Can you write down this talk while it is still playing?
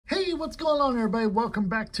Hey, what's going on, everybody? Welcome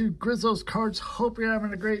back to Grizzo's Cards. Hope you're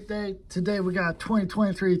having a great day. Today we got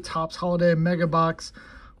 2023 Topps Holiday Mega Box.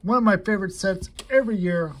 One of my favorite sets every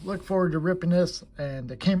year. Look forward to ripping this. And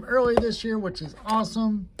it came early this year, which is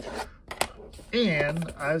awesome.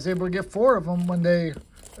 And I was able to get 4 of them when they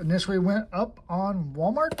initially went up on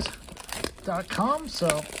Walmart.com.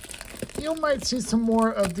 So you might see some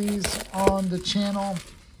more of these on the channel.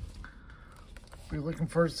 Be looking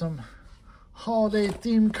for some holiday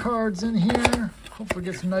themed cards in here. Hopefully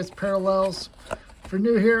get some nice parallels. If you're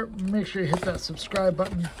new here, make sure you hit that subscribe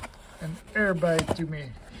button. And everybody do me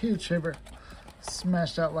a huge favor,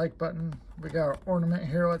 smash that like button. We got our ornament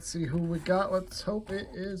here. Let's see who we got. Let's hope it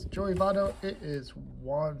is Joey Votto. It is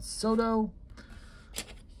Juan Soto.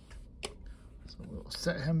 So we'll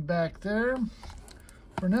set him back there.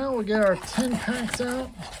 For now, we'll get our 10 packs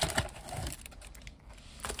out.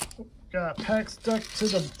 Got a pack stuck to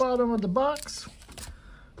the bottom of the box.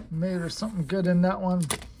 Maybe there's something good in that one.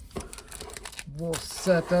 We'll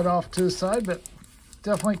set that off to the side, but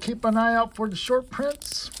definitely keep an eye out for the short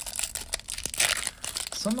prints.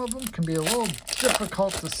 Some of them can be a little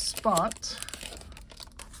difficult to spot.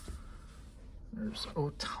 There's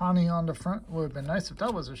Ohtani on the front. Would have been nice if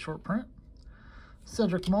that was a short print.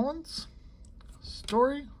 Cedric Mullins.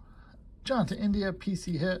 Story. Jonathan India,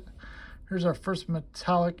 PC hit. Here's our first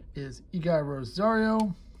metallic is Igor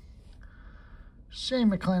Rosario, Shane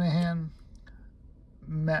McClanahan,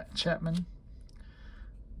 Matt Chapman,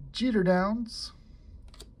 Jeter Downs,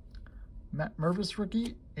 Matt Mervis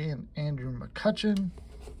rookie, and Andrew McCutchen.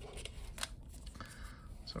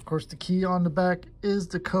 So of course the key on the back is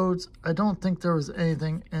the codes. I don't think there was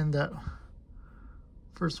anything in that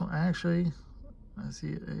first one. Actually, I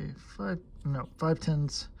see a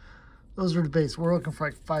 510s. Those are the base. We're looking for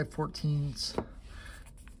like 514s,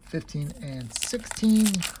 15 and 16.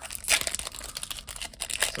 So,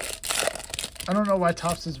 I don't know why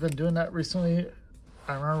Topps has been doing that recently.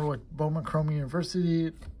 I remember with Bowman Chrome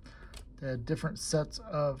University, they had different sets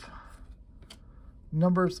of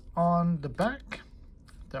numbers on the back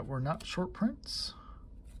that were not short prints.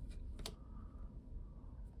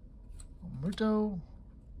 Muto,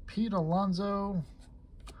 Pete Alonso,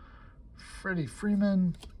 Freddie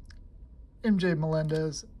Freeman, MJ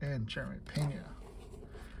Melendez, and Jeremy Pena.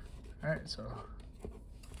 All right, so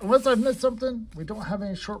unless I've missed something, we don't have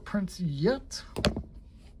any short prints yet.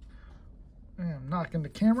 I'm knocking the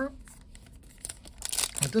camera.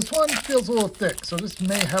 But this one feels a little thick, so this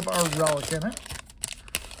may have our relic in it.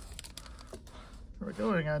 There we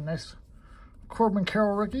go. We got a nice Corbin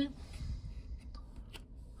Carroll rookie.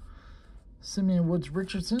 Simeon Woods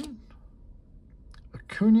Richardson.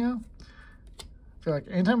 Acuna. I feel like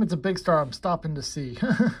anytime it's a big star, I'm stopping to see.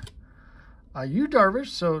 Yu Darvish,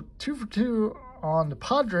 so 2 for 2 on the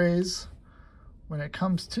Padres when it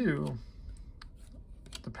comes to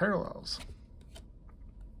the parallels.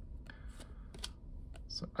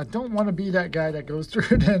 So I don't want to be that guy that goes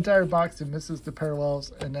through the entire box and misses the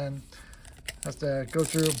parallels and then has to go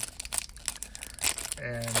through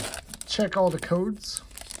and check all the codes.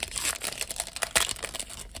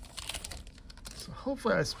 So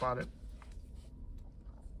hopefully I spot it.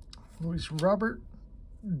 Luis Robert,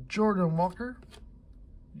 Jordan Walker,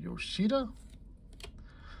 Yoshida,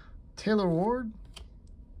 Taylor Ward,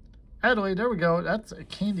 Adelaide, there we go. That's a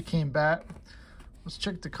candy cane bat. Let's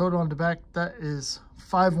check the code on the back. That is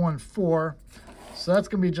 514. So that's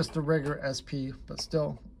going to be just the regular SP, but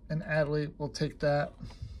still an Adelaide. We'll take that.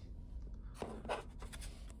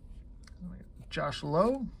 Josh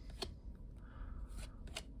Lowe,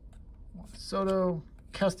 Soto,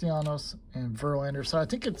 Castellanos, and Verlander. So I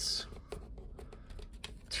think it's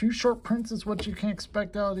 2 short prints is what you can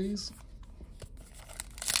expect out of these.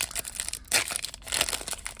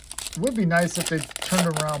 It would be nice if they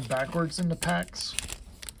turned around backwards in the packs.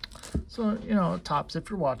 So, you know, Topps, if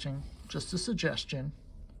you're watching, just a suggestion.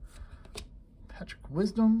 Patrick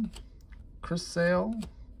Wisdom, Chris Sale,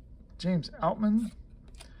 James Outman.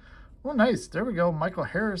 Oh, nice. There we go. Michael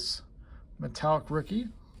Harris, metallic rookie.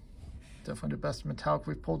 Definitely the best metallic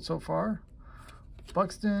we've pulled so far.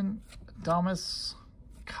 Buxton, Adames,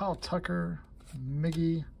 Kyle Tucker,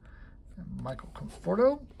 Miggy, and Michael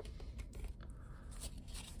Conforto.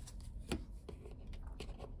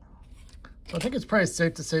 So I think it's probably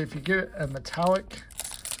safe to say if you get a metallic,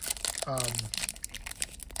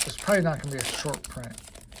 there's probably not going to be a short print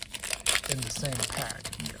in the same pack,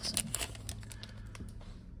 I'm guessing.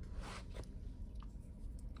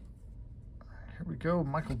 Here we go.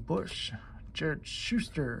 Michael Bush, Jared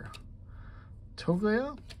Schuster,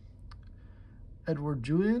 Toglia, Edward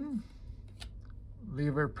Julian,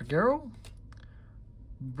 Lever Peguero,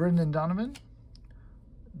 Brendan Donovan,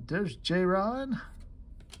 There's J-Rod,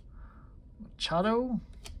 Machado,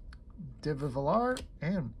 David Villar,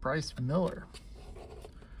 and Bryce Miller.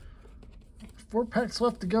 4 packs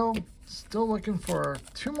left to go. Still looking for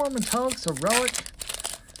 2 more metallics, a Relic.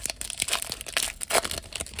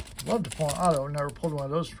 Love to pull an auto. Never pulled one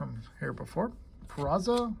of those from here before.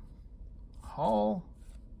 Peraza, Hall.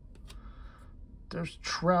 There's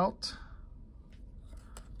Trout.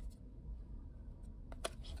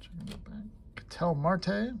 Patel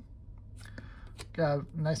Marte. Got a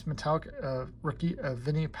nice metallic rookie,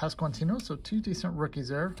 Vinny Pasquantino. So 2 decent rookies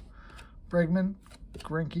there. Bregman,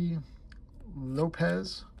 Greinke,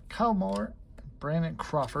 Lopez, Kyle Muller, Brandon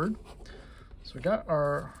Crawford. So we got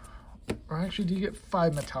our, or actually, do you get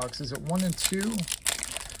 5 metallics? Is it 1 and 2? I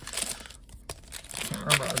can't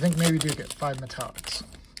remember. I think maybe you do get 5 metallics.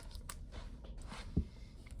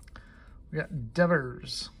 We got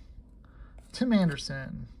Devers, Tim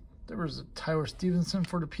Anderson. There was a Tyler Stevenson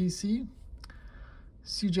for the PC.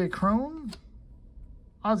 CJ Crone,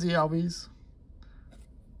 Ozzie Albies,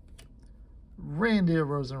 Randy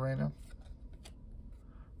Arozarena,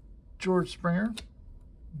 George Springer,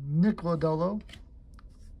 Nick Lodolo,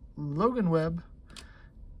 Logan Webb,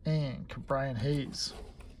 and Brian Hayes.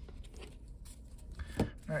 All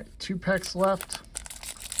right, 2 packs left.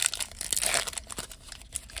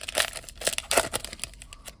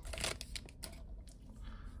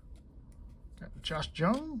 Got Josh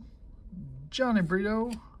Jung, Johnny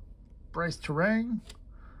Brito, Bryce Terang.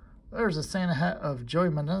 There's a Santa hat of Joey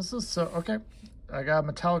Menendez. So, okay, I got a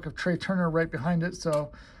metallic of Trey Turner right behind it.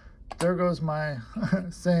 So, there goes my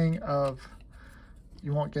saying of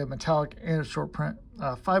you won't get a metallic and a short print.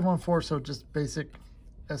 514, so just basic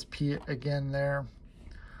SP again there.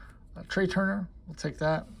 Trey Turner, we'll take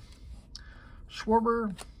that.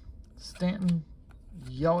 Schwarber, Stanton,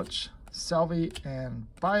 Yelich, Salvi, and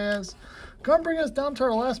Baez. Gonna bring us down to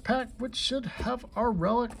our last pack, which should have our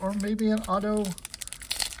Relic or maybe an auto.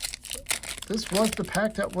 This was the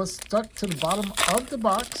pack that was stuck to the bottom of the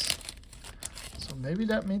box. So maybe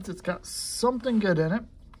that means it's got something good in it.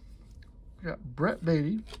 We got Brett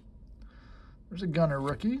Beatty. There's a Gunner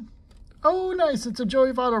rookie. Oh, nice. It's a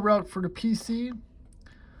Joey Votto Relic for the PC.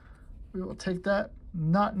 We will take that.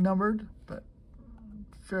 Not numbered, but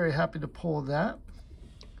very happy to pull that.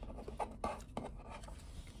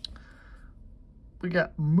 We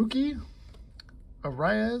got Mookie,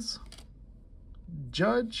 Arias,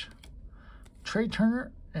 Judge, Trey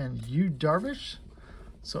Turner, and Yu Darvish.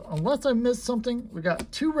 So unless I missed something, we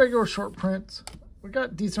got 2 regular short prints. We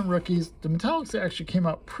got decent rookies. The metallics actually came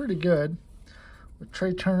out pretty good with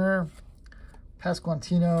Trey Turner,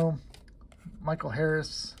 Pasquantino, Michael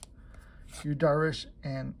Harris, Yu Darvish,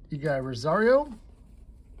 and Igor Rosario.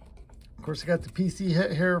 Of course, I got the PC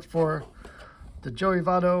hit here for the Joey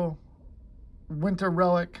Votto Winter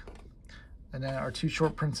Relic, and then our 2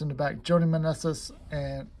 short prints in the back, Jody Meneses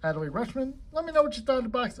and Adley Rutschman. Let me know what you thought of the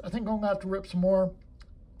box. I think I'm going to have to rip some more.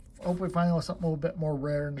 Hopefully find something a little bit more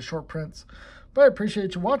rare in the short prints. But I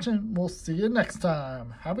appreciate you watching. We'll see you next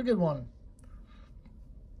time. Have a good one.